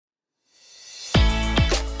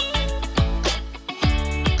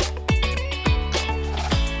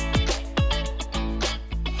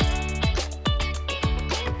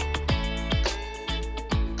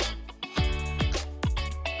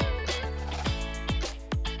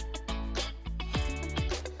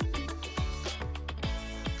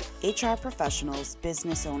HR professionals,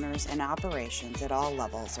 business owners, and operations at all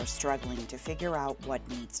levels are struggling to figure out what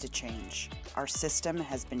needs to change. Our system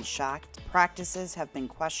has been shocked, practices have been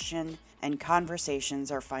questioned, and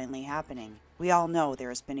conversations are finally happening. We all know there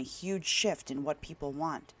has been a huge shift in what people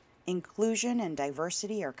want. Inclusion and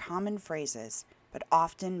diversity are common phrases, but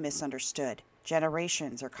often misunderstood.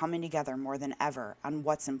 Generations are coming together more than ever on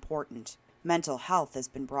what's important. Mental health has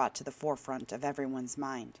been brought to the forefront of everyone's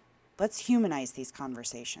mind. Let's humanize these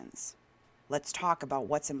conversations. Let's talk about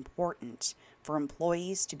what's important for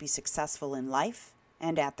employees to be successful in life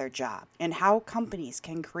and at their job, and how companies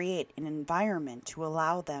can create an environment to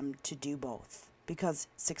allow them to do both. Because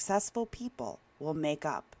successful people will make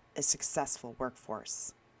up a successful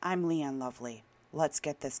workforce. I'm Leanne Lovely. Let's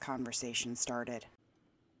get this conversation started.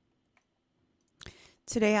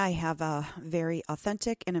 Today I have a very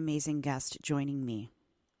authentic and amazing guest joining me,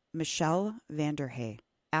 Michelle Vanderhey.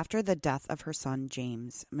 After the death of her son,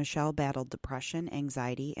 James, Michelle battled depression,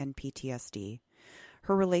 anxiety, and PTSD.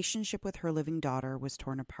 Her relationship with her living daughter was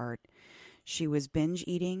torn apart. She was binge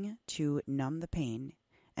eating to numb the pain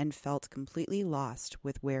and felt completely lost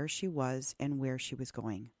with where she was and where she was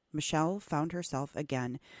going. Michelle found herself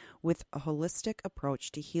again with a holistic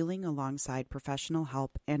approach to healing alongside professional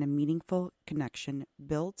help and a meaningful connection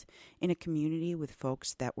built in a community with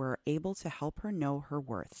folks that were able to help her know her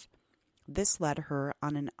worth. This led her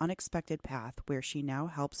on an unexpected path where she now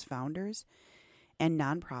helps founders and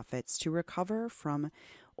nonprofits to recover from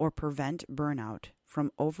or prevent burnout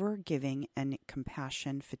from overgiving and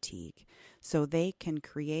compassion fatigue so they can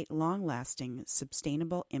create long-lasting,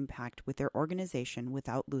 sustainable impact with their organization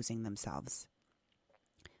without losing themselves.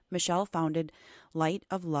 Michelle founded Light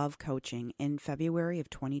of Love Coaching in February of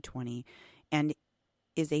 2020 and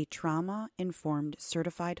is a trauma-informed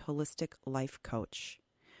certified holistic life coach.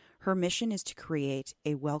 Her mission is to create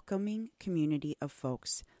a welcoming community of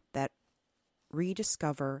folks that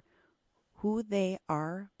rediscover who they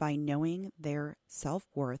are by knowing their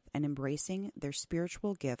self-worth and embracing their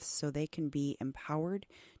spiritual gifts so they can be empowered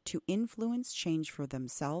to influence change for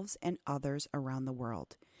themselves and others around the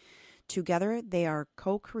world. Together, they are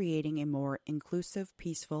co-creating a more inclusive,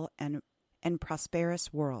 peaceful, and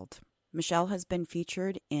prosperous world. Michelle has been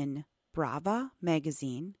featured in Brava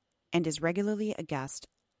magazine and is regularly a guest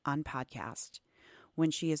on podcast. When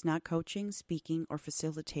she is not coaching, speaking, or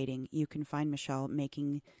facilitating, you can find Michelle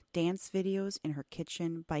making dance videos in her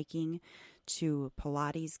kitchen, biking to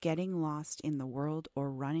Pilates, getting lost in the world, or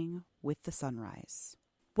running with the sunrise.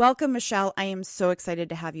 Welcome, Michelle. I am so excited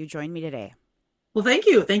to have you join me today. Well, thank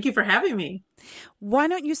you. Thank you for having me. Why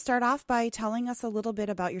don't you start off by telling us a little bit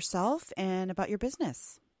about yourself and about your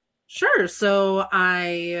business? Sure. So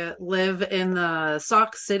I live in the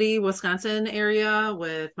Sauk City, Wisconsin area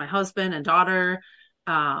with my husband and daughter.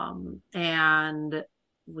 And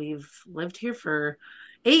we've lived here for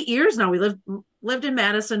 8 years now. We lived in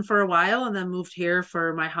Madison for a while and then moved here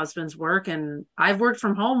for my husband's work. And I've worked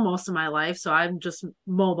from home most of my life, so I'm just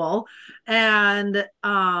mobile. And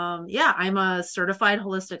I'm a certified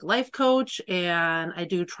holistic life coach, and I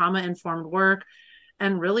do trauma-informed work,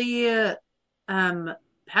 and really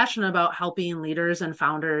passionate about helping leaders and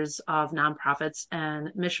founders of nonprofits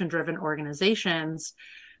and mission-driven organizations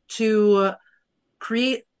to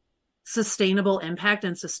create sustainable impact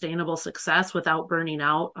and sustainable success without burning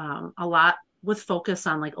out, a lot with focus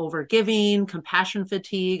on like overgiving, compassion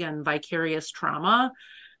fatigue, and vicarious trauma.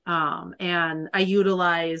 And I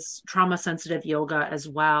utilize trauma sensitive yoga as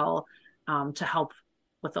well to help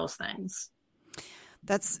with those things.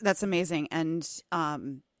 That's amazing. And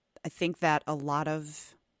I think that a lot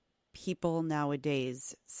of people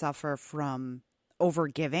nowadays suffer from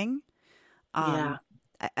overgiving.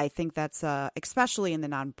 I think that's especially in the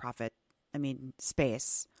nonprofit,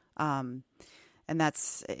 space. And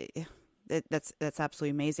that's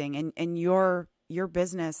absolutely amazing. And your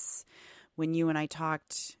business, when you and I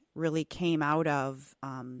talked, really came out of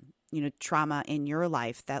trauma in your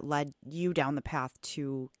life that led you down the path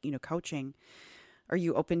to coaching. Are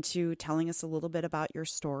you open to telling us a little bit about your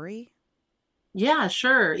story? Yeah,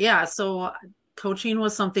 sure. Yeah. So coaching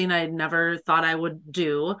was something I never thought I would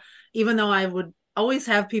do, even though I would always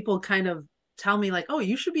have people kind of tell me like, oh,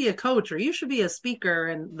 you should be a coach or you should be a speaker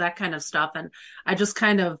and that kind of stuff. And I just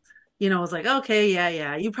kind of, was like, okay,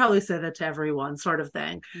 yeah, you probably say that to everyone sort of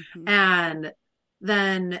thing. Mm-hmm. And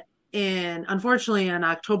then unfortunately in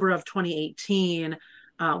October of 2018,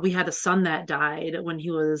 we had a son that died when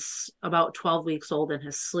he was about 12 weeks old in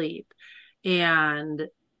his sleep. And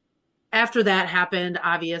after that happened,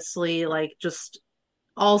 obviously, like just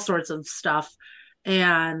all sorts of stuff.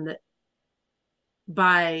 And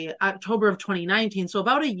by October of 2019, so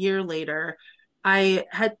about a year later, I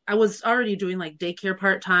was already doing like daycare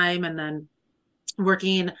part time and then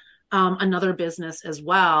working another business as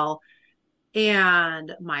well.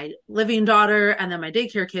 And my living daughter and then my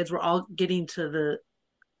daycare kids were all getting to the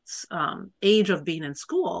age of being in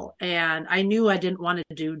school. And I knew I didn't want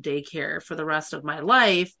to do daycare for the rest of my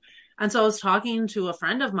life. And so I was talking to a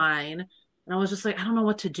friend of mine and I was just like, I don't know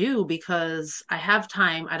what to do because I have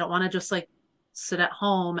time. I don't want to just like sit at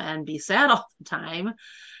home and be sad all the time.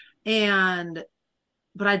 And,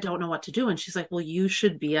 but I don't know what to do. And she's like, well, you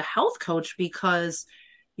should be a health coach because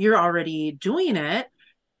you're already doing it.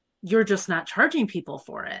 You're just not charging people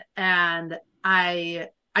for it. And I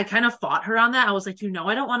kind of fought her on that. I was like,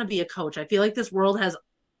 I don't want to be a coach. I feel like this world has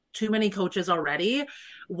too many coaches already.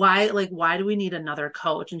 Why do we need another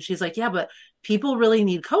coach? And she's like, yeah, but people really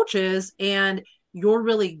need coaches and you're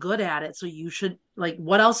really good at it. So you should, like,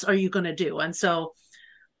 what else are you going to do? And so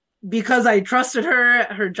because I trusted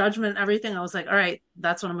her judgment, everything, I was like, all right,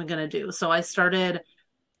 that's what I'm going to do. So I started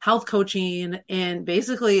health coaching, and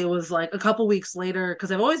basically it was like a couple weeks later,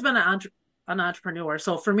 because I've always been an entrepreneur.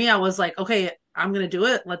 So for me, I was like, okay, I'm going to do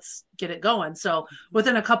it. Let's get it going. So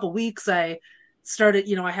within a couple weeks, I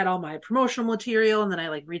started, I had all my promotional material, and then I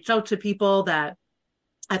like reached out to people that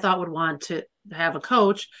I thought would want to have a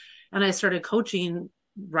coach. And I started coaching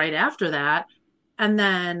right after that. And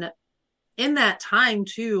then in that time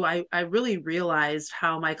too, I really realized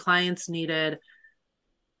how my clients needed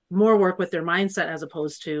more work with their mindset as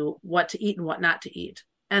opposed to what to eat and what not to eat.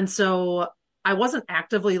 And so I wasn't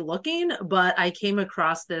actively looking, but I came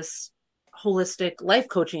across this holistic life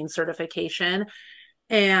coaching certification.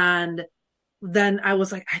 And then I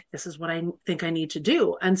was like, this is what I think I need to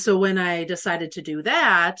do. And so when I decided to do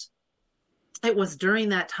that, it was during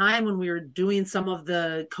that time when we were doing some of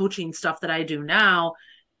the coaching stuff that I do now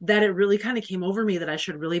that it really kind of came over me that I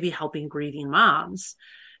should really be helping grieving moms.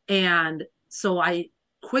 And so I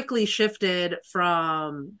quickly shifted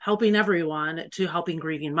from helping everyone to helping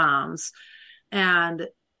grieving moms. And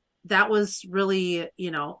that was really,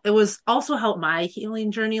 it was also helped my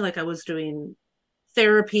healing journey. Like I was doing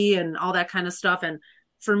therapy and all that kind of stuff. And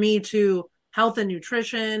for me too, health and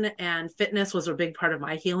nutrition and fitness was a big part of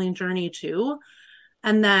my healing journey too.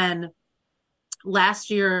 And then last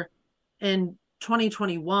year in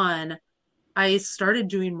 2021, I started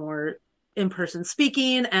doing more in-person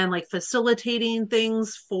speaking and like facilitating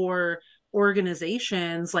things for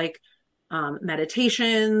organizations like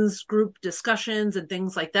meditations, group discussions, and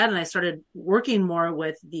things like that. And I started working more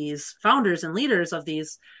with these founders and leaders of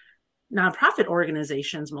these nonprofit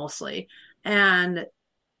organizations mostly. And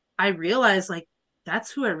I realized like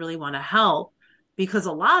that's who I really want to help, because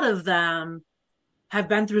a lot of them have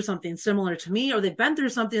been through something similar to me, or they've been through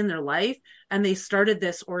something in their life and they started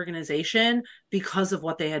this organization because of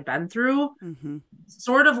what they had been through. Mm-hmm.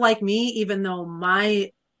 Sort of like me, even though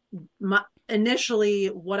my initially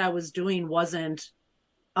what I was doing wasn't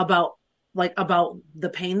about the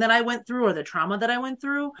pain that I went through or the trauma that I went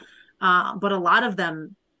through. But a lot of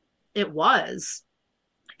them, it was.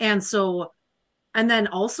 And so, and then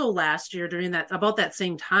also last year during about that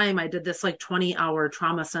same time, I did this like 20-hour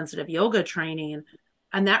trauma sensitive yoga training.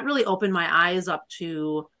 And that really opened my eyes up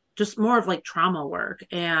to just more of like trauma work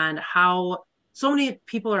and how so many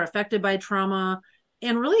people are affected by trauma,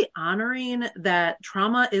 and really honoring that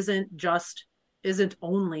trauma isn't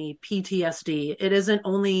only PTSD. It isn't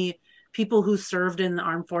only people who served in the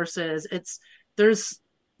armed forces.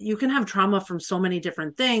 You can have trauma from so many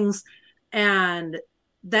different things, and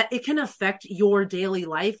that it can affect your daily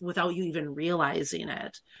life without you even realizing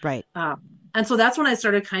it. Right. And so that's when I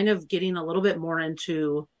started kind of getting a little bit more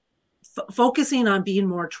into focusing on being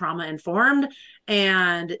more trauma informed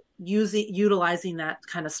and utilizing that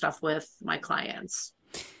kind of stuff with my clients.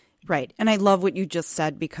 Right. And I love what you just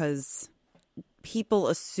said, because people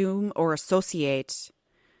assume or associate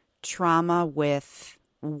trauma with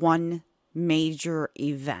one major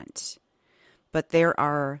event. But there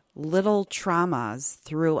are little traumas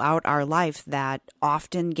throughout our life that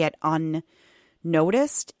often get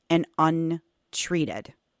unnoticed and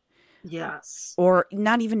untreated. Yes. Or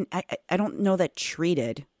not even, I don't know that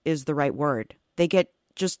treated is the right word. They get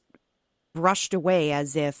just brushed away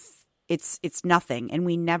as if it's nothing, and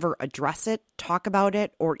we never address it, talk about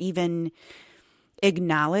it, or even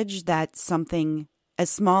acknowledge that something as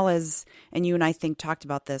small as, and you and I think talked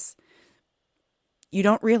about this, you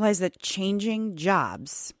don't realize that changing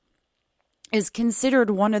jobs is considered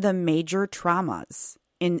one of the major traumas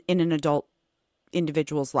in an adult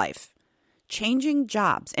individual's life. Changing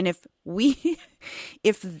jobs. And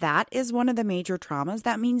if that is one of the major traumas,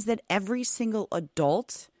 that means that every single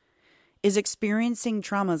adult is experiencing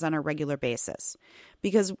traumas on a regular basis.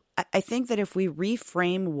 Because I think that if we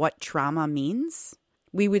reframe what trauma means,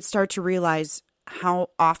 we would start to realize how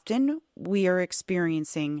often we are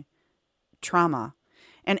experiencing trauma.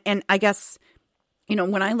 And I guess,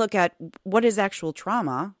 when I look at what is actual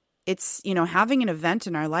trauma, it's, having an event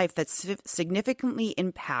in our life that significantly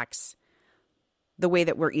impacts the way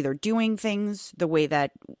that we're either doing things, the way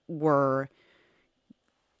that we're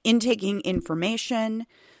intaking information.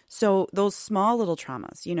 So those small little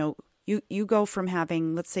traumas, you go from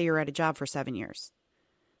having, let's say you're at a job for 7 years.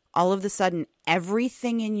 All of a sudden,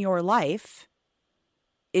 everything in your life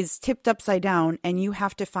is tipped upside down and you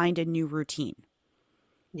have to find a new routine.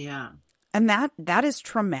 Yeah. And that is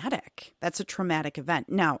traumatic. That's a traumatic event.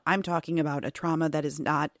 Now, I'm talking about a trauma that is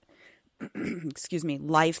not,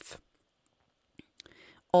 life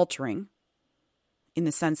altering in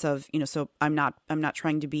the sense of, so I'm not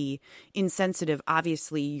trying to be insensitive.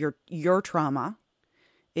 Obviously, your trauma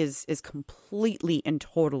is completely and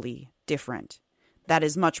totally different. That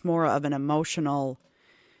is much more of an emotional,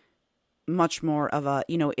 much more of a,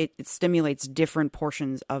 it stimulates different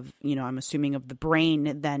portions of, I'm assuming of the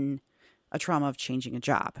brain than a trauma of changing a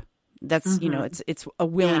job. That's, it's a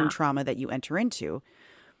willing trauma that you enter into.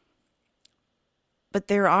 But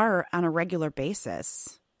there are, on a regular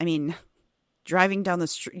basis, driving down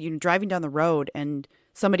the road and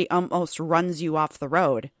somebody almost runs you off the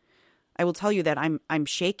road. I will tell you that I'm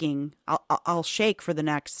shaking. I'll shake for the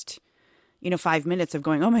next, 5 minutes of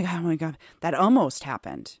going, oh my God, that almost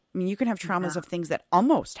happened. You can have traumas of things that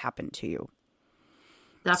almost happened to you.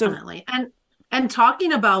 Definitely. So, and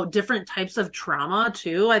talking about different types of trauma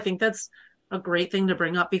too, I think that's a great thing to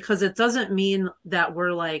bring up, because it doesn't mean that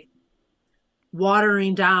we're like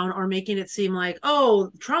watering down or making it seem like, oh,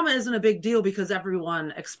 trauma isn't a big deal because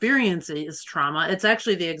everyone experiences trauma. It's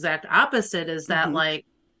actually the exact opposite, is that like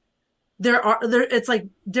it's like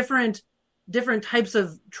different types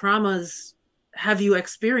of traumas have you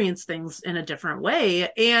experienced things in a different way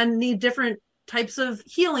and need different types of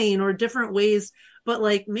healing or different ways, but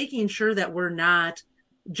like making sure that we're not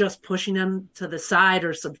just pushing them to the side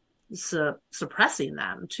or suppressing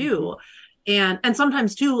them too. And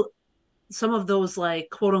sometimes too, some of those like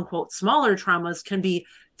quote unquote smaller traumas can be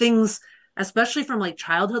things, especially from like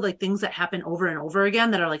childhood, like things that happen over and over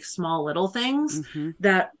again that are like small little things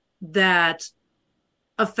that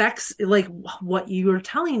affects like what you're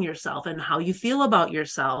telling yourself and how you feel about your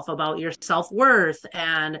self-worth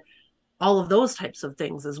and all of those types of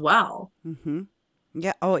things as well.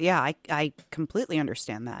 Yeah. Oh yeah. I completely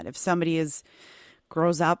understand that. If somebody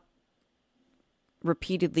grows up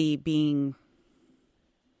repeatedly being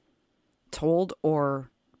told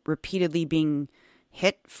or repeatedly being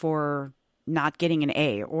hit for not getting an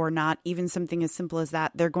A, or not even something as simple as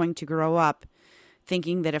that, they're going to grow up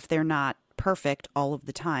thinking that if they're not perfect all of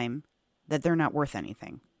the time, that they're not worth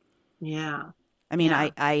anything. Yeah.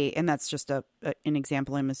 I and that's just an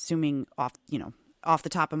example I'm assuming off the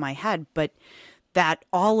top of my head, but that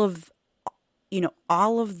all of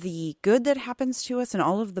the good that happens to us and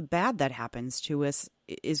all of the bad that happens to us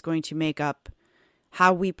is going to make up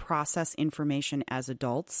how we process information as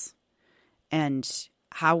adults and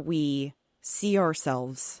how we see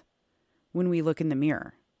ourselves when we look in the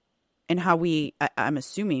mirror, and how I'm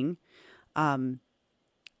assuming, are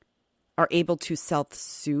able to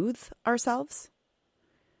self-soothe ourselves.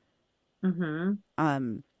 So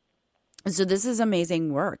this is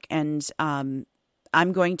amazing work. And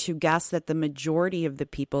I'm going to guess that the majority of the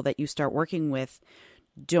people that you start working with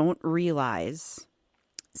don't realize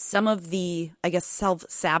some of the, I guess,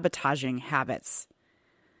 self-sabotaging habits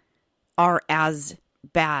are as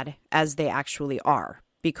bad as they actually are,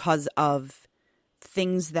 because of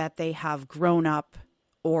things that they have grown up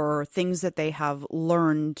or things that they have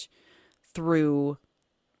learned through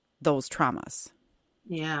those traumas.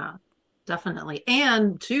 Yeah, definitely.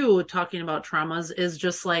 And too, talking about traumas is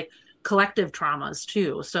just like collective traumas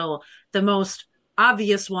too. So the most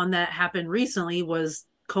obvious one that happened recently was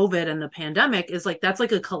COVID and the pandemic. Is like, that's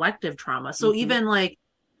like a collective trauma. So even like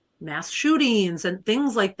mass shootings and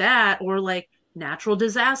things like that, or like natural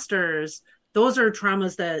disasters, those are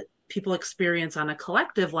traumas that people experience on a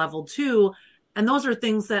collective level too. And those are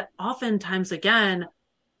things that oftentimes, again,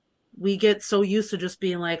 we get so used to just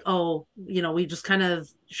being like, oh, we just kind of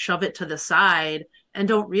shove it to the side and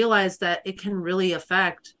don't realize that it can really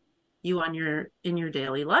affect you in your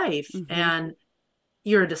daily life and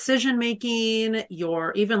your decision making,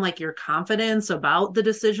 your even like your confidence about the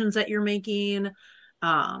decisions that you're making.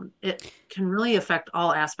 It can really affect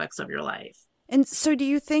all aspects of your life. And so do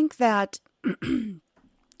you think that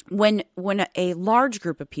when a large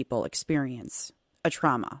group of people experience a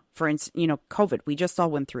trauma. For instance, COVID, we just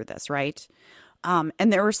all went through this, right? And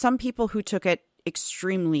there were some people who took it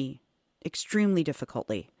extremely, extremely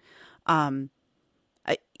difficultly. And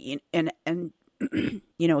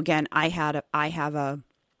again, I have a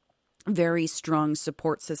very strong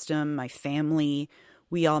support system. My family,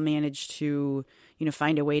 we all managed to,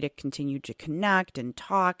 find a way to continue to connect and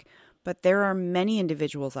talk. But there are many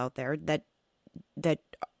individuals out there that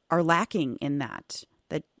are lacking in that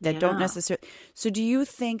don't necessarily. So do you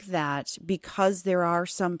think that because there are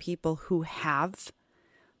some people who have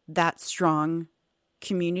that strong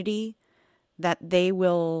community, that they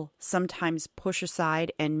will sometimes push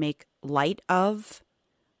aside and make light of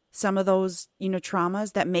some of those,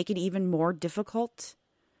 traumas that make it even more difficult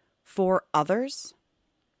for others?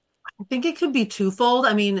 I think it could be twofold.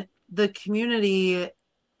 I mean, the community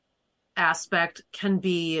aspect can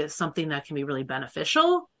be something that can be really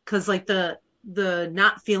beneficial, because like the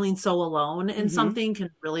not feeling so alone in something can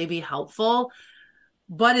really be helpful.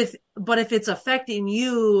 But if it's affecting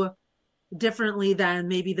you differently than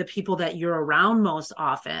maybe the people that you're around most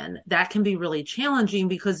often, that can be really challenging,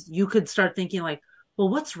 because you could start thinking like, well,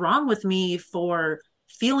 what's wrong with me for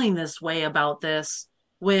feeling this way about this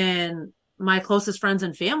when my closest friends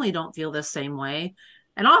and family don't feel the same way?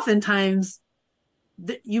 And oftentimes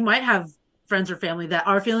you might have friends or family that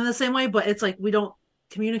are feeling the same way, but it's like we don't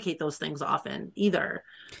communicate those things often either.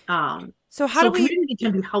 So community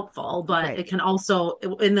can be helpful, but right. It can also,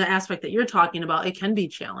 in the aspect that you're talking about, it can be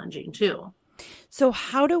challenging too. So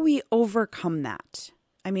how do we overcome that?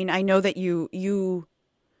 I mean, I know that you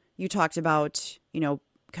talked about,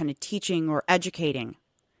 kind of teaching or educating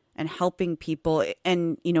and helping people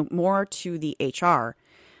and, more to the HR.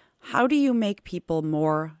 How do you make people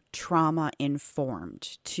more trauma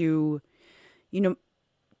informed to,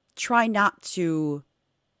 try not to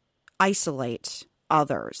isolate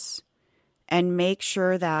others and make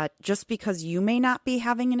sure that just because you may not be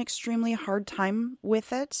having an extremely hard time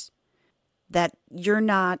with it, that you're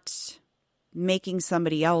not making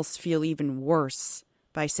somebody else feel even worse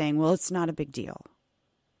by saying, well, it's not a big deal?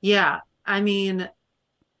 Yeah. I mean,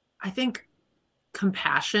 I think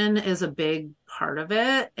compassion is a big part of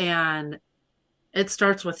it. And it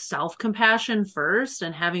starts with self-compassion first,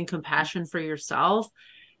 and having compassion for yourself.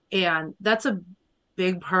 And that's a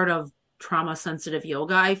big part of trauma sensitive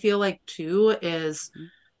yoga, I feel like too, is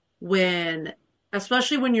when,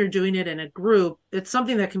 especially when you're doing it in a group, it's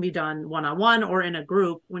something that can be done one-on-one or in a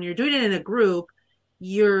group. When you're doing it in a group,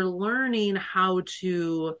 you're learning how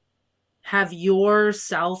to have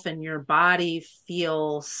yourself and your body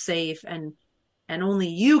feel safe, and only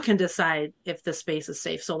you can decide if the space is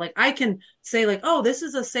safe. So like I can say like, oh, this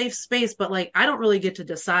is a safe space, but like I don't really get to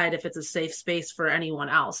decide if it's a safe space for anyone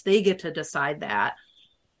else. They get to decide that.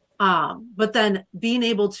 But then being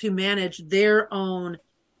able to manage their own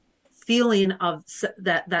feeling of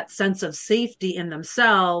that sense of safety in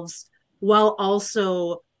themselves, while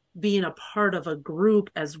also being a part of a group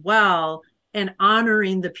as well, and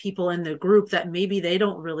honoring the people in the group that maybe they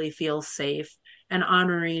don't really feel safe, and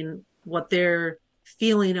honoring what they're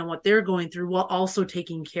feeling and what they're going through, while also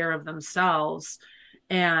taking care of themselves.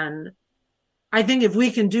 And I think if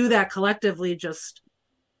we can do that collectively, just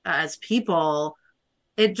as people,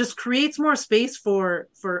 it just creates more space for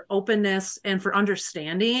openness and for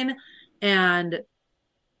understanding, and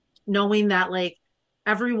knowing that like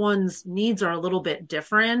everyone's needs are a little bit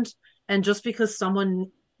different. And just because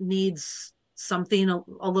someone needs something,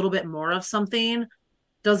 a little bit more of something,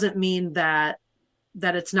 doesn't mean that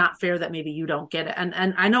it's not fair that maybe you don't get it.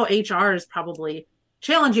 And I know HR is probably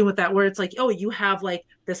challenging with that, where it's like, oh, you have like,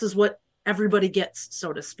 this is what everybody gets,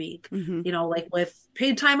 so to speak, like with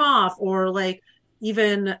paid time off, or like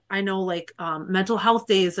even I know like mental health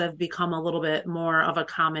days have become a little bit more of a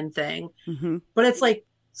common thing. But it's like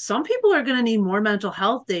some people are going to need more mental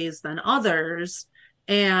health days than others.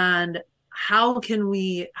 And how can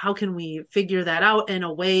we figure that out in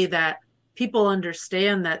a way that people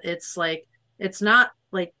understand that it's like, it's not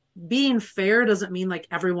like being fair doesn't mean like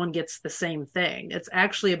everyone gets the same thing. It's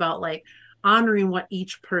actually about like honoring what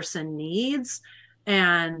each person needs,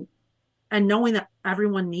 and knowing that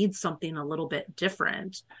everyone needs something a little bit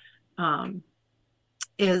different can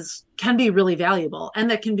be really valuable.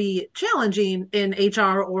 And that can be challenging in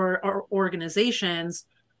HR or organizations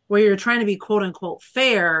where you're trying to be quote unquote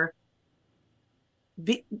fair,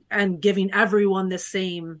 and giving everyone the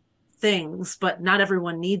same things, but not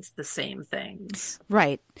everyone needs the same things.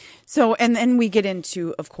 Right. So, and then we get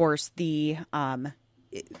into, of course, the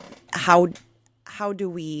how do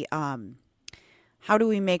we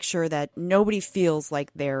make sure that nobody feels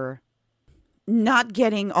like they're not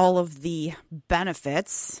getting all of the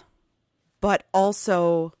benefits but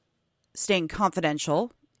also staying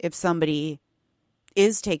confidential if somebody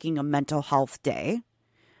is taking a mental health day.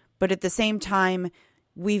 But at the same time,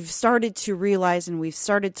 we've started to realize and we've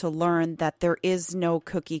started to learn that there is no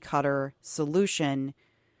cookie cutter solution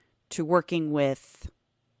to working with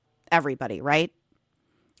everybody, right?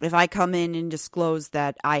 If I come in and disclose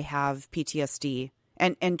that I have PTSD,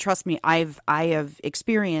 and trust me, I have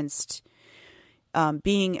experienced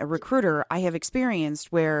being a recruiter. I have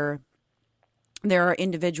experienced where there are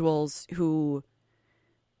individuals who,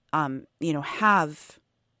 have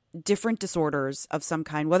different disorders of some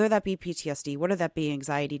kind, whether that be PTSD, whether that be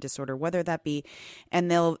anxiety disorder, whether that be,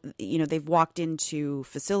 and they've walked into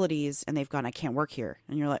facilities and they've gone, I can't work here.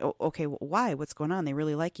 And you're like, oh, okay, well, why? What's going on? They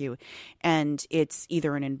really like you. And it's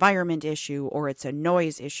either an environment issue or it's a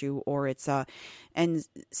noise issue or and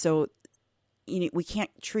so, we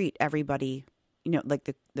can't treat everybody,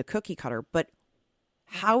 like the cookie cutter, but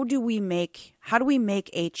how do we make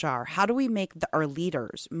HR, how do we make our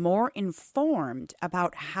leaders more informed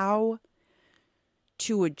about how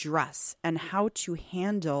to address and how to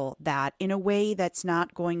handle that in a way that's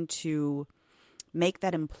not going to make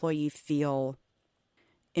that employee feel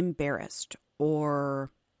embarrassed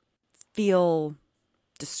or feel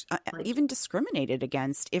even discriminated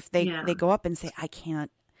against if they go up and say, I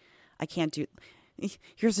can't do.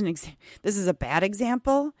 Here's an example. This is a bad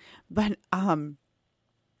example, but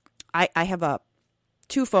I have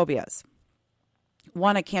two phobias.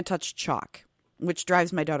 One, I can't touch chalk, which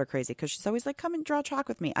drives my daughter crazy because she's always like, come and draw chalk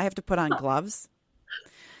with me. I have to put on gloves.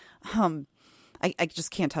 I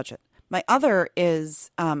just can't touch it. My other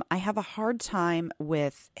is I have a hard time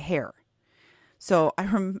with hair. So I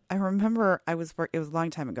remember it was a long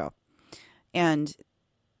time ago, and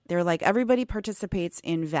they're like, everybody participates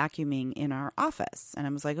in vacuuming in our office, and I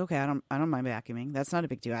was like, okay, I don't mind vacuuming. That's not a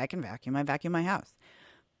big deal. I can vacuum. I vacuum my house.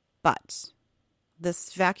 But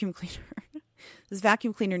this vacuum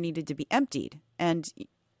cleaner needed to be emptied. And,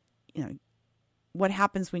 what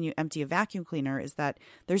happens when you empty a vacuum cleaner is that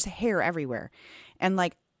there's hair everywhere. And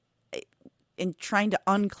like, in trying to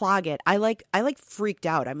unclog it, I freaked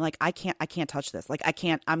out. I'm like, I can't touch this. Like,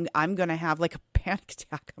 I'm going to have like a panic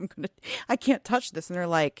attack. I can't touch this. And they're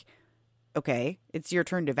like, okay, it's your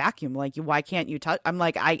turn to vacuum. Like, why can't you touch? I'm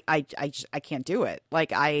like, I can't do it.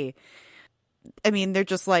 Like, I mean, they're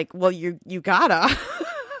just like, well, you gotta.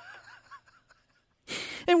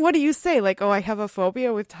 And what do you say? Like, oh, I have a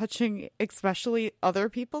phobia with touching especially other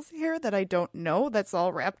people's hair that I don't know. That's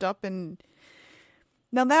all wrapped up in.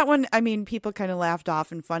 Now that one, I mean, people kind of laughed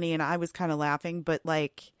off and funny, and I was kind of laughing. But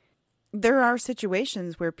like, there are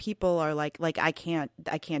situations where people are like I can't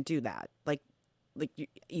do that. Like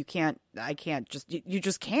you can't. I can't just. You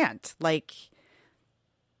just can't. Like,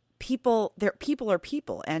 people are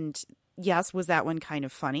people, and. Yes, was that one kind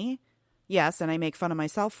of funny? Yes, and I make fun of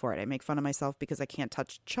myself for it. I make fun of myself because I can't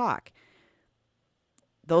touch chalk.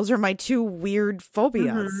 Those are my two weird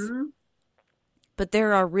phobias. Mm-hmm. But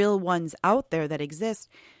there are real ones out there that exist.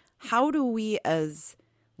 How do we as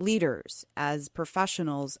leaders, as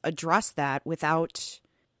professionals, address that without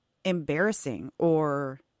embarrassing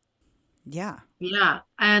or, yeah. Yeah.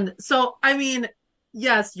 And so, I mean,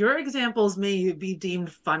 yes, your examples may be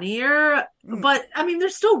deemed funnier, but I mean, they're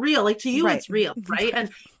still real. Like, to you, right. It's real, right?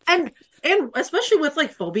 And especially with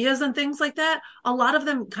like phobias and things like that, a lot of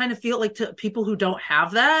them kind of feel like, to people who don't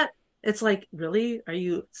have that, it's like, really? Are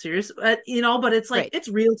you serious? But it's like, right. It's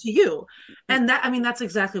real to you. And that, I mean, that's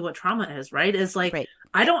exactly what trauma is, right? Is like, right.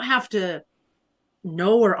 I don't have to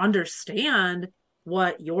know or understand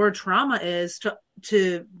what your trauma is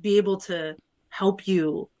to be able to help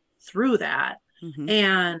you through that. Mm-hmm.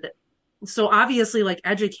 And so obviously, like,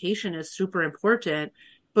 education is super important,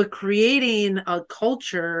 but creating a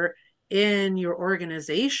culture in your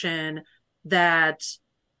organization that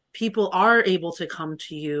people are able to come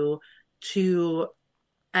to you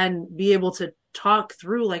and be able to talk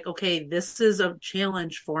through, like, okay, this is a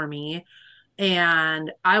challenge for me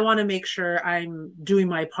and I want to make sure I'm doing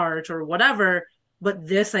my part or whatever, but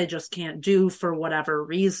this I just can't do for whatever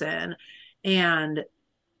reason. And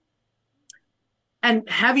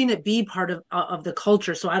having it be part of the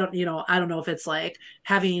culture. So I don't know if it's like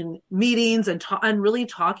having meetings and really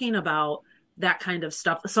talking about that kind of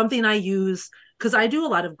stuff. Something I use, because I do a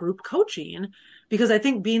lot of group coaching, because I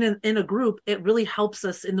think being in a group, it really helps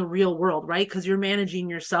us in the real world, right? Because you're managing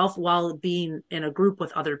yourself while being in a group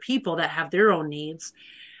with other people that have their own needs.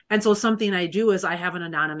 And so something I do is I have an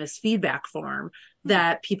anonymous feedback form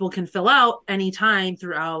that people can fill out anytime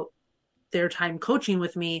throughout their time coaching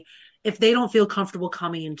with me, if they don't feel comfortable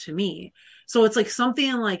coming to me. So it's like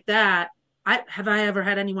something like that. Have I ever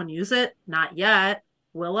had anyone use it? Not yet.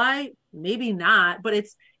 Will I? maybe not, but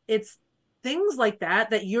it's things like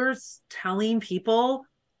that you're telling people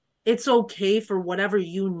it's okay for whatever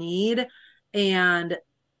you need. and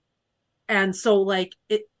and so like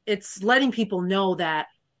it's letting people know that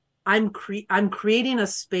I'm creating a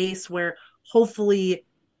space where hopefully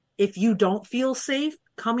if you don't feel safe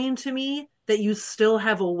coming to me, that you still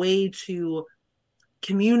have a way to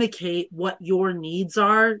communicate what your needs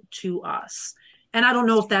are to us. And I don't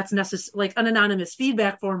know if that's necessary. Like an anonymous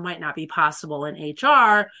feedback form might not be possible in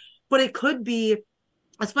HR, but it could be,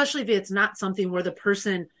 especially if it's not something where the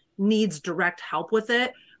person needs direct help with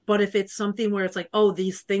it. But if it's something where it's like, oh,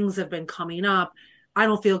 these things have been coming up, I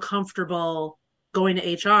don't feel comfortable going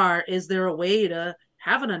to HR. Is there a way to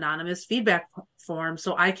have an anonymous feedback form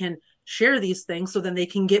so I can share these things so then they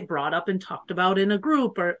can get brought up and talked about in a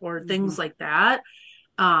group or things like that?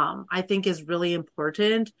 I think is really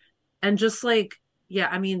important. And just like, yeah,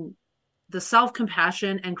 I mean, the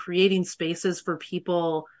self-compassion and creating spaces for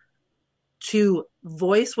people to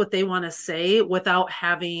voice what they want to say without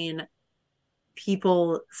having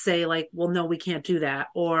people say like, well, no, we can't do that,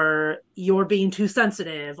 or you're being too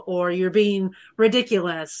sensitive, or you're being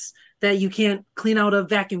ridiculous that you can't clean out a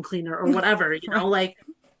vacuum cleaner or whatever, you know,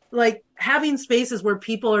 like having spaces where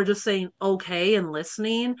people are just saying okay and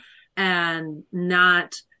listening and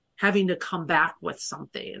not having to come back with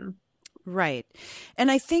something. Right. And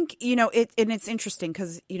I think, and it's interesting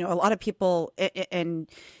because, a lot of people and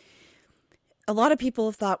a lot of people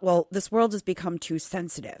have thought, well, this world has become too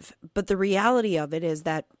sensitive. But the reality of it is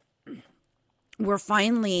that we're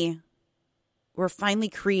finally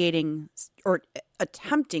creating or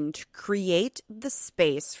attempting to create the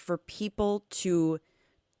space for people to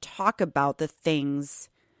talk about the things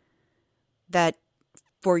that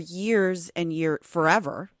for years and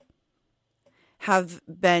forever have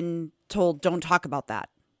been told, don't talk about that.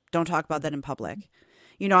 Don't talk about that in public.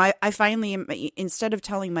 I finally, instead of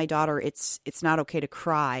telling my daughter it's not okay to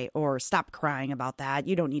cry or stop crying about that,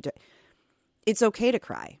 you don't need to. It's okay to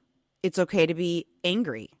cry. It's okay to be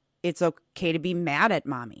angry. It's okay to be mad at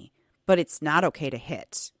mommy, but it's not okay to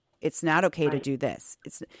hit. It's not okay to do this.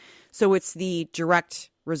 So it's the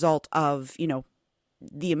direct result of,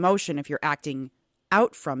 the emotion. If you're acting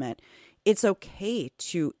out from it, it's okay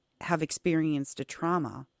to have experienced a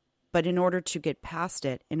trauma, but in order to get past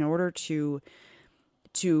it, in order to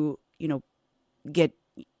get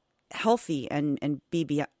healthy and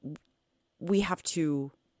be we have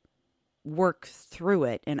to work through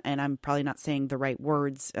it. And I'm probably not saying the right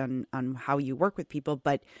words on how you work with people,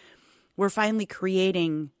 but we're finally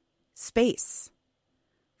creating space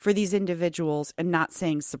for these individuals and not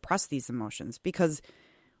saying suppress these emotions, because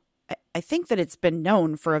I think that it's been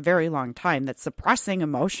known for a very long time that suppressing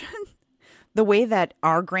emotion, the way that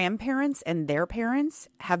our grandparents and their parents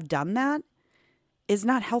have done that, is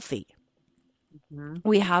not healthy. Mm-hmm.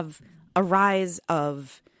 We have a rise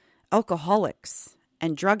of alcoholics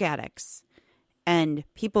and drug addicts and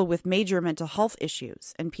people with major mental health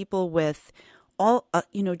issues and people with all,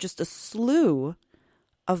 just a slew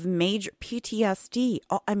of major PTSD.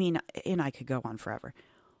 And I could go on forever.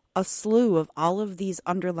 A slew of all of these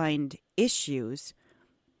underlined issues.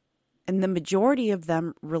 And the majority of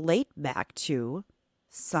them relate back to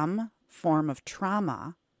some form of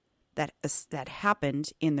trauma that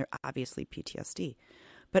happened in their, obviously PTSD,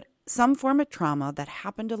 but some form of trauma that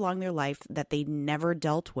happened along their life that they never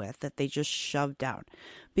dealt with, that they just shoved down.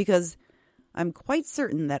 Because I'm quite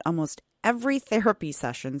certain that almost every therapy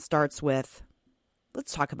session starts with,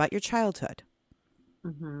 let's talk about your childhood.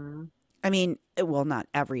 Mm-hmm. I mean, well, not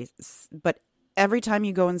every, but every time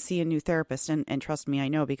you go and see a new therapist, and trust me, I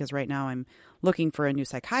know, because right now I'm looking for a new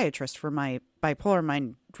psychiatrist for my bipolar.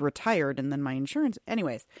 Mine retired, and then my insurance.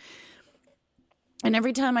 Anyways. And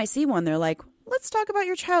every time I see one, they're like, let's talk about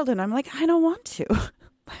your childhood. I'm like, I don't want to.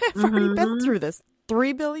 I've already been through this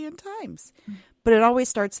 3 billion times. But it always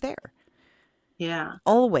starts there. Yeah.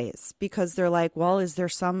 Always. Because they're like, well, is there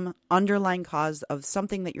some underlying cause of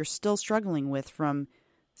something that you're still struggling with from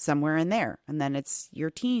somewhere in there? And then it's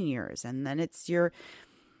your teen years. And then it's your,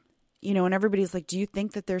 and everybody's like, do you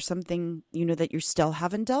think that there's something, that you still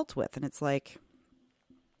haven't dealt with? And it's like,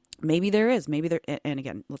 maybe there is. Maybe there, and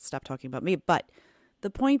again, let's stop talking about me. But the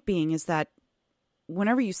point being is that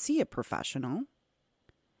whenever you see a professional,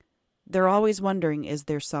 they're always wondering, is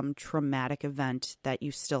there some traumatic event that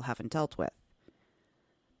you still haven't dealt with?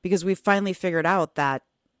 Because we've finally figured out that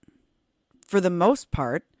for the most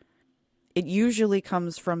part, it usually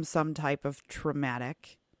comes from some type of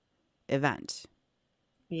traumatic event.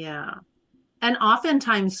 Yeah. And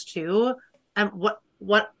oftentimes too, and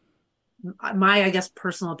what my, I guess,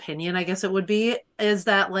 personal opinion, I guess it would be, is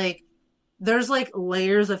that like there's like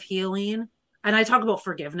layers of healing. And I talk about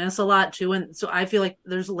forgiveness a lot too. And so I feel like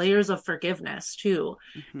there's layers of forgiveness too.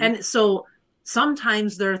 Mm-hmm. And so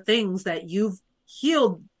sometimes there are things that you've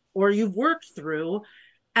healed or you've worked through.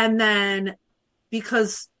 And then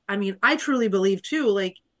because I mean, I truly believe too,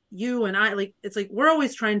 like you and I, like, it's like we're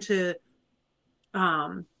always trying to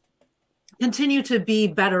um continue to be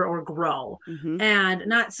better or grow. Mm-hmm. And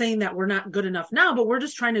not saying that we're not good enough now, but we're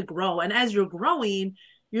just trying to grow. And as you're growing,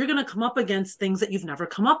 you're going to come up against things that you've never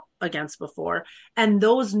come up against before. And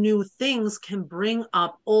those new things can bring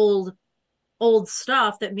up old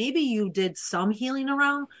stuff that maybe you did some healing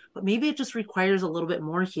around, but maybe it just requires a little bit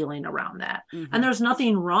more healing around that. Mm-hmm. And there's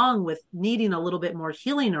nothing wrong with needing a little bit more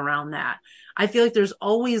healing around that. I feel like there's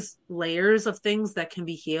always layers of things that can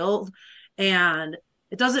be healed. And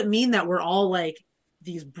it doesn't mean that we're all like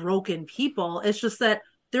these broken people. It's just that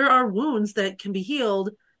there are wounds that can be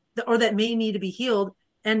healed or that may need to be healed.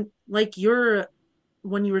 And like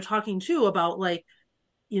when you were talking too about like,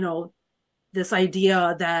 you know, this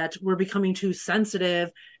idea that we're becoming too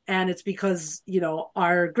sensitive, and it's because, you know,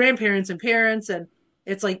 our grandparents and parents, and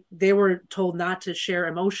it's like they were told not to share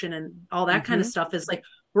emotion and all that kind of stuff, is like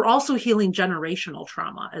we're also healing generational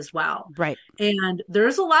trauma as well. Right. And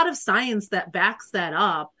there's a lot of science that backs that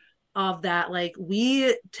up, of that, like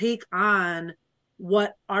we take on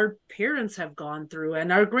what our parents have gone through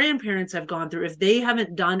and our grandparents have gone through if they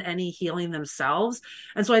haven't done any healing themselves.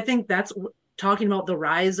 And so I think that's talking about the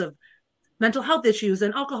rise of mental health issues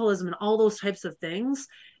and alcoholism and all those types of things,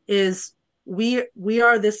 is we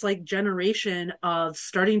are this like generation of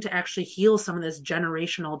starting to actually heal some of this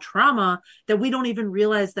generational trauma that we don't even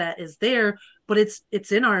realize that is there, but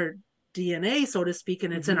it's in our DNA, so to speak,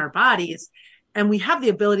 and it's in our bodies. And we have the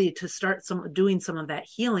ability to start doing some of that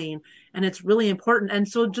healing, and it's really important. And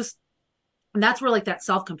so and that's where like that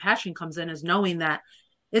self-compassion comes in, is knowing that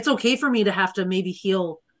it's okay for me to have to maybe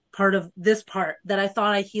heal part of this part that I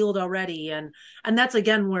thought I healed already. And that's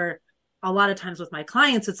again where a lot of times with my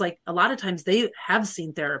clients, it's like a lot of times they have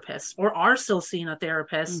seen therapists or are still seeing a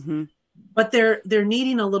therapist, but they're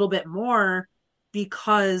needing a little bit more,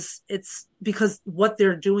 because what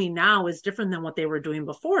they're doing now is different than what they were doing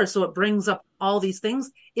before. So it brings up all these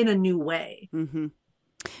things in a new way. Mm-hmm.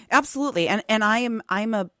 Absolutely. And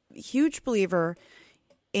I'm a huge believer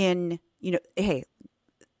in, you know, hey,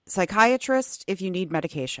 psychiatrist if you need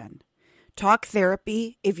medication, talk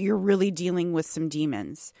therapy if you're really dealing with some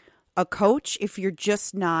demons, a coach if you're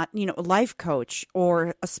just not, you know, a life coach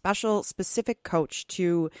or a specific coach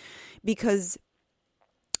because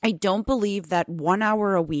I don't believe that 1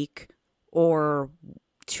 hour a week or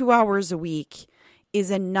 2 hours a week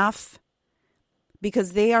is enough,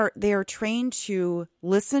 because they are trained to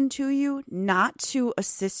listen to you, not to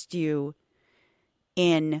assist you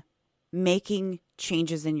in making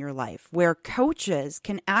changes in your life, where coaches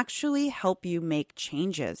can actually help you make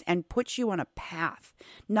changes and put you on a path,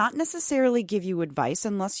 not necessarily give you advice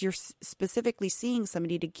unless you're specifically seeing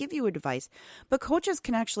somebody to give you advice, but coaches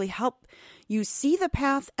can actually help you see the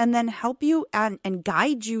path and then help you and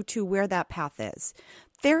guide you to where that path is.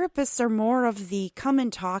 Therapists are more of the come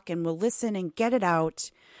and talk and will listen and get it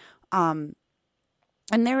out. And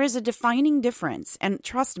there is a defining difference. And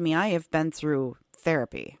trust me, I have been through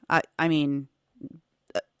therapy. I mean,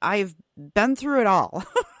 I've been through it all.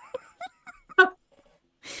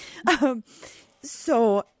 I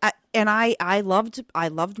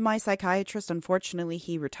loved my psychiatrist. Unfortunately,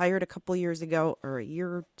 he retired a couple years ago, or a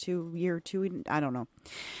year two, I don't know.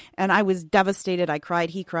 And I was devastated. I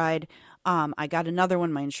cried. He cried. I got another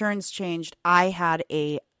one. My insurance changed. I had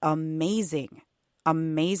a amazing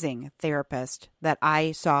therapist that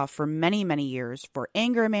I saw for many, many years for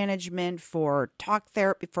anger management, for talk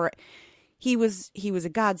therapy, he was a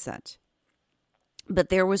godsend. But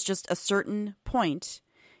there was just a certain point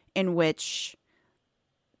in which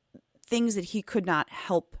things that he could not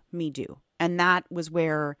help me do. And that was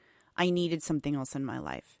where I needed something else in my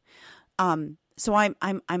life. So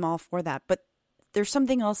I'm all for that. But there's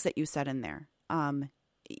something else that you said in there.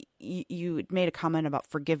 You made a comment about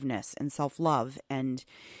forgiveness and self-love, and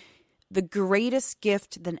the greatest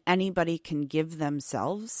gift that anybody can give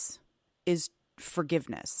themselves is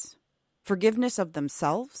forgiveness. Forgiveness of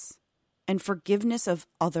themselves and forgiveness of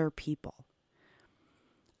other people.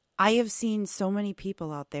 I have seen so many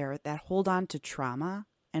people out there that hold on to trauma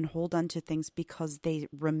and hold on to things because they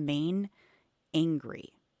remain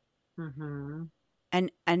angry. Mm-hmm.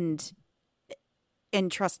 And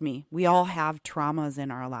trust me, we all have traumas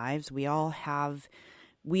in our lives. We all have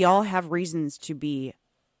reasons to be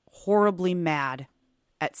horribly mad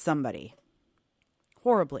at somebody.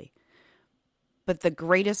 Horribly. But the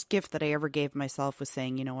greatest gift that I ever gave myself was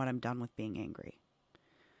saying, you know what, I'm done with being angry.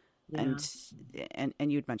 Yeah.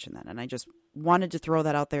 And you'd mentioned that, and I just wanted to throw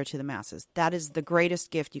that out there to the masses. That is the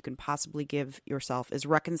greatest gift you can possibly give yourself, is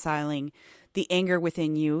reconciling the anger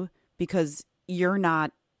within you, because you're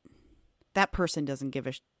not, that person doesn't give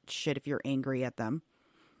a shit if you're angry at them.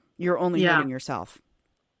 You're only Yeah. hurting yourself.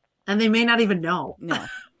 And they may not even know. No.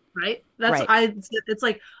 Right. Right. It's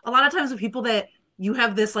like a lot of times with people that you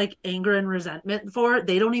have this like anger and resentment for,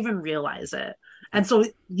 they don't even realize it. And so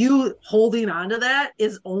you holding on to that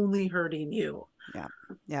is only hurting you. Yeah.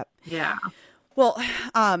 Yep. Yeah. Well,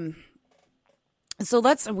 so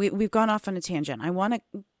we've gone off on a tangent. I want to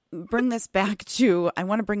bring this back to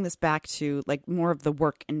like more of the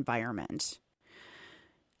work environment.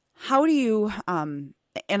 How do you, and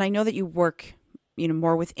I know that you work,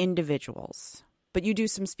 more with individuals, but you do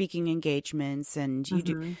some speaking engagements and you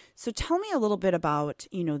do. So tell me a little bit about,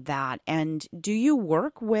 that. And do you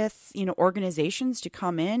work with, organizations to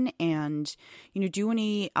come in and, do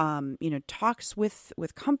any, talks with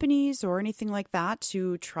companies or anything like that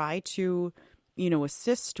to try to,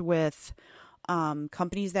 assist with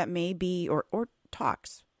companies that may be, or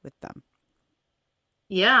talks with them?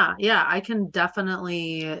 Yeah. Yeah. I can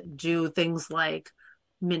definitely do things like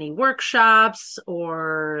mini workshops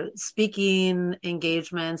or speaking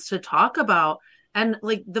engagements to talk about. And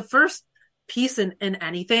like the first piece in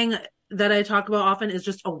anything that I talk about often is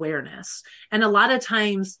just awareness. And a lot of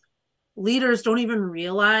times leaders don't even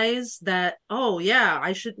realize that, oh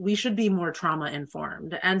yeah, we should be more trauma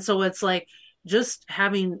informed. And so it's like just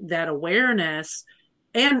having that awareness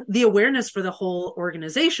and the awareness for the whole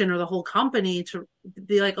organization or the whole company to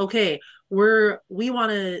be like, okay, we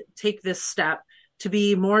want to take this step to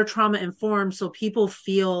be more trauma informed, so people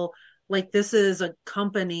feel like this is a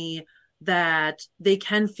company that they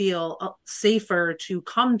can feel safer to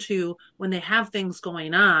come to when they have things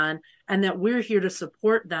going on, and that we're here to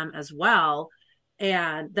support them as well.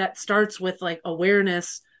 And that starts with like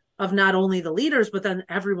awareness of not only the leaders, but then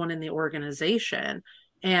everyone in the organization,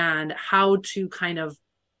 and how to kind of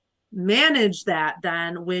manage that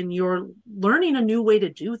then when you're learning a new way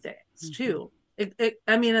to do things too.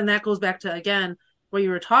 And that goes back to, again, what you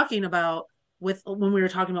were talking about with when we were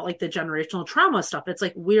talking about like the generational trauma stuff. It's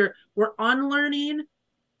like we're unlearning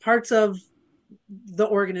parts of the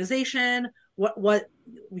organization, what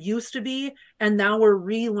used to be, and now we're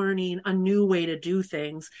relearning a new way to do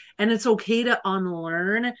things. And it's okay to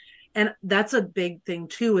unlearn. And that's a big thing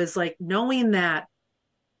too, is like knowing that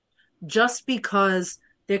just because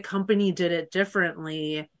the company did it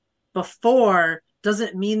differently before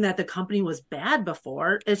doesn't mean that the company was bad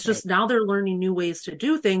before. It's just now they're learning new ways to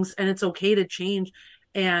do things, and it's okay to change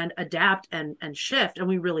and adapt and shift. And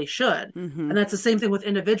we really should. And that's the same thing with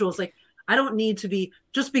individuals. Like, I don't need to be,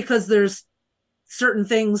 just because there's certain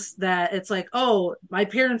things that it's like, oh, my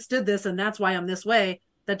parents did this and that's why I'm this way.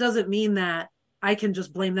 That doesn't mean that I can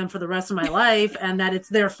just blame them for the rest of my life and that it's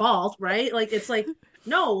their fault. Right. Like, it's like,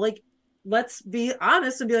 no, like, let's be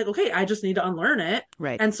honest and be like, okay, I just need to unlearn it.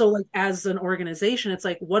 Right. And so like as an organization, it's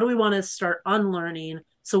like, what do we want to start unlearning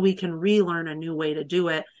so we can relearn a new way to do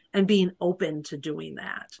it, and being open to doing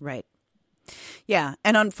that. Right. Yeah.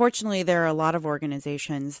 And unfortunately, there are a lot of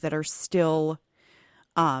organizations that are still,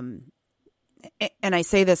 and I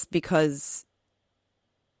say this because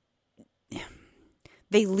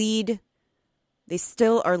they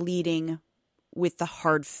still are leading with the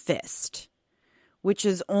hard fist, which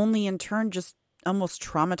is only in turn just almost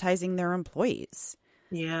traumatizing their employees.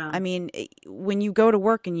 Yeah. I mean, when you go to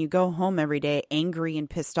work and you go home every day angry and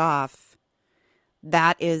pissed off,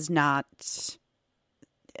 that's not the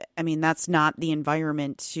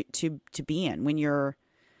environment to be in. When you're,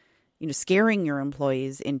 scaring your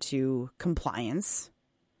employees into compliance.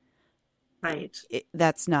 Right.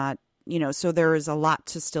 That's not, so there is a lot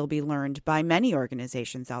to still be learned by many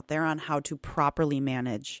organizations out there on how to properly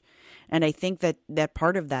manage. And I think that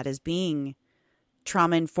part of that is being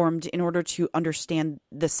trauma informed in order to understand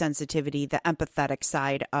the sensitivity, the empathetic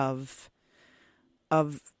side of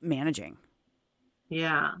managing.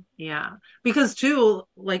 Yeah. Yeah. Because too,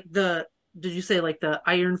 like did you say like the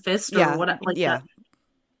iron fist or what? Like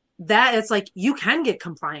that it's like, you can get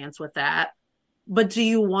compliance with that, but do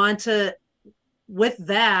you want to, with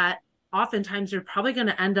that, oftentimes you're probably going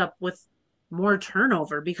to end up with more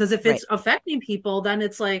turnover, because if it's affecting people, then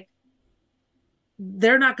it's like,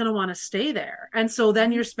 they're not going to want to stay there. And so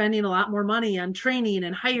then you're spending a lot more money on training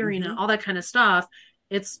and hiring and all that kind of stuff.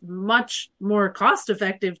 It's much more cost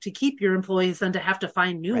effective to keep your employees than to have to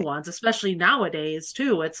find new ones, especially nowadays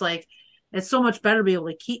too. It's like, it's so much better to be able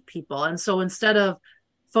to keep people. And so instead of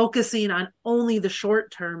focusing on only the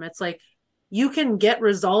short term, it's like, you can get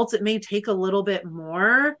results. It may take a little bit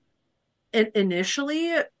more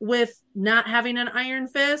initially with not having an iron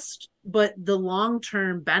fist, but the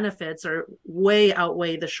long-term benefits are way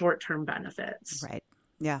outweigh the short-term benefits. Right.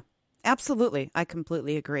 Yeah. Absolutely. I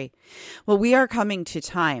completely agree. Well, we are coming to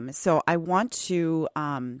time, so I want to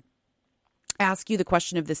ask you the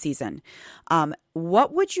question of the season.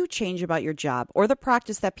 What would you change about your job or the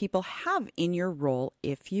practice that people have in your role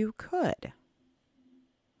if you could?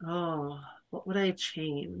 Oh, what would I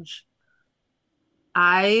change?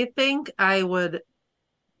 I think I would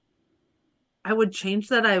change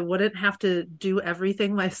that I wouldn't have to do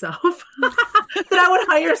everything myself. That I would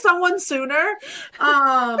hire someone sooner.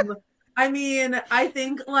 I mean, I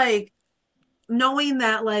think like knowing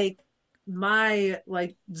that like my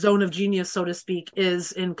like zone of genius, so to speak,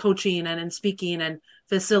 is in coaching and in speaking and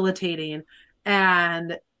facilitating.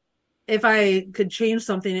 And if I could change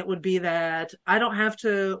something, it would be that I don't have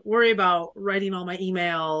to worry about writing all my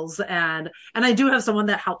emails, and I do have someone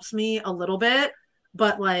that helps me a little bit,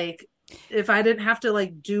 but like if I didn't have to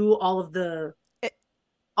like do all of the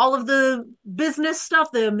business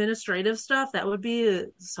stuff, the administrative stuff, that would be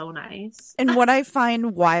so nice. And what I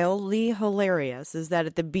find wildly hilarious is that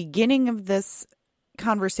at the beginning of this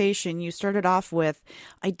conversation, you started off with,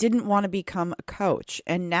 I didn't want to become a coach.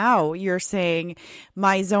 And now you're saying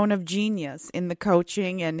my zone of genius in the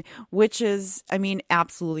coaching, and which is, I mean,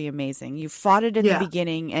 absolutely amazing. You fought it in the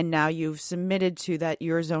beginning, and now you've submitted to that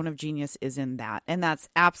your zone of genius is in that. And that's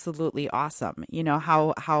absolutely awesome. You know,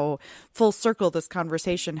 how full circle this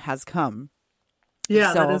conversation has come.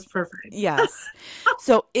 Yeah, that is perfect. Yes.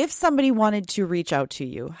 So if somebody wanted to reach out to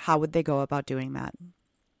you, how would they go about doing that?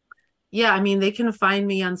 Yeah, I mean, they can find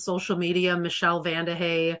me on social media, Michelle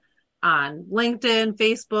Vandehay, on LinkedIn,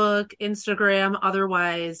 Facebook, Instagram.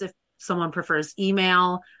 Otherwise, if someone prefers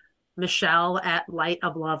email,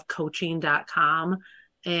 Michelle@lightoflovecoaching.com.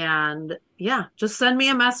 And yeah, just send me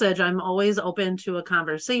a message. I'm always open to a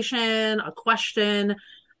conversation, a question.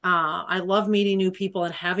 I love meeting new people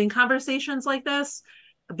and having conversations like this,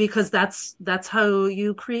 because that's how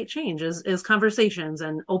you create change is conversations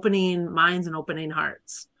and opening minds and opening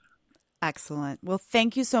hearts. Excellent. Well,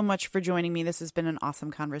 thank you so much for joining me. This has been an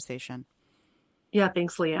awesome conversation. Yeah,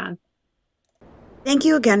 thanks, Leanne. Thank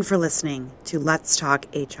you again for listening to Let's Talk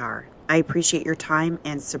HR. I appreciate your time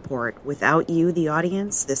and support. Without you, the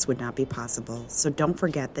audience, this would not be possible. So don't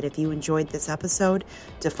forget that if you enjoyed this episode,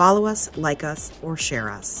 to follow us, like us, or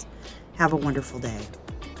share us. Have a wonderful day.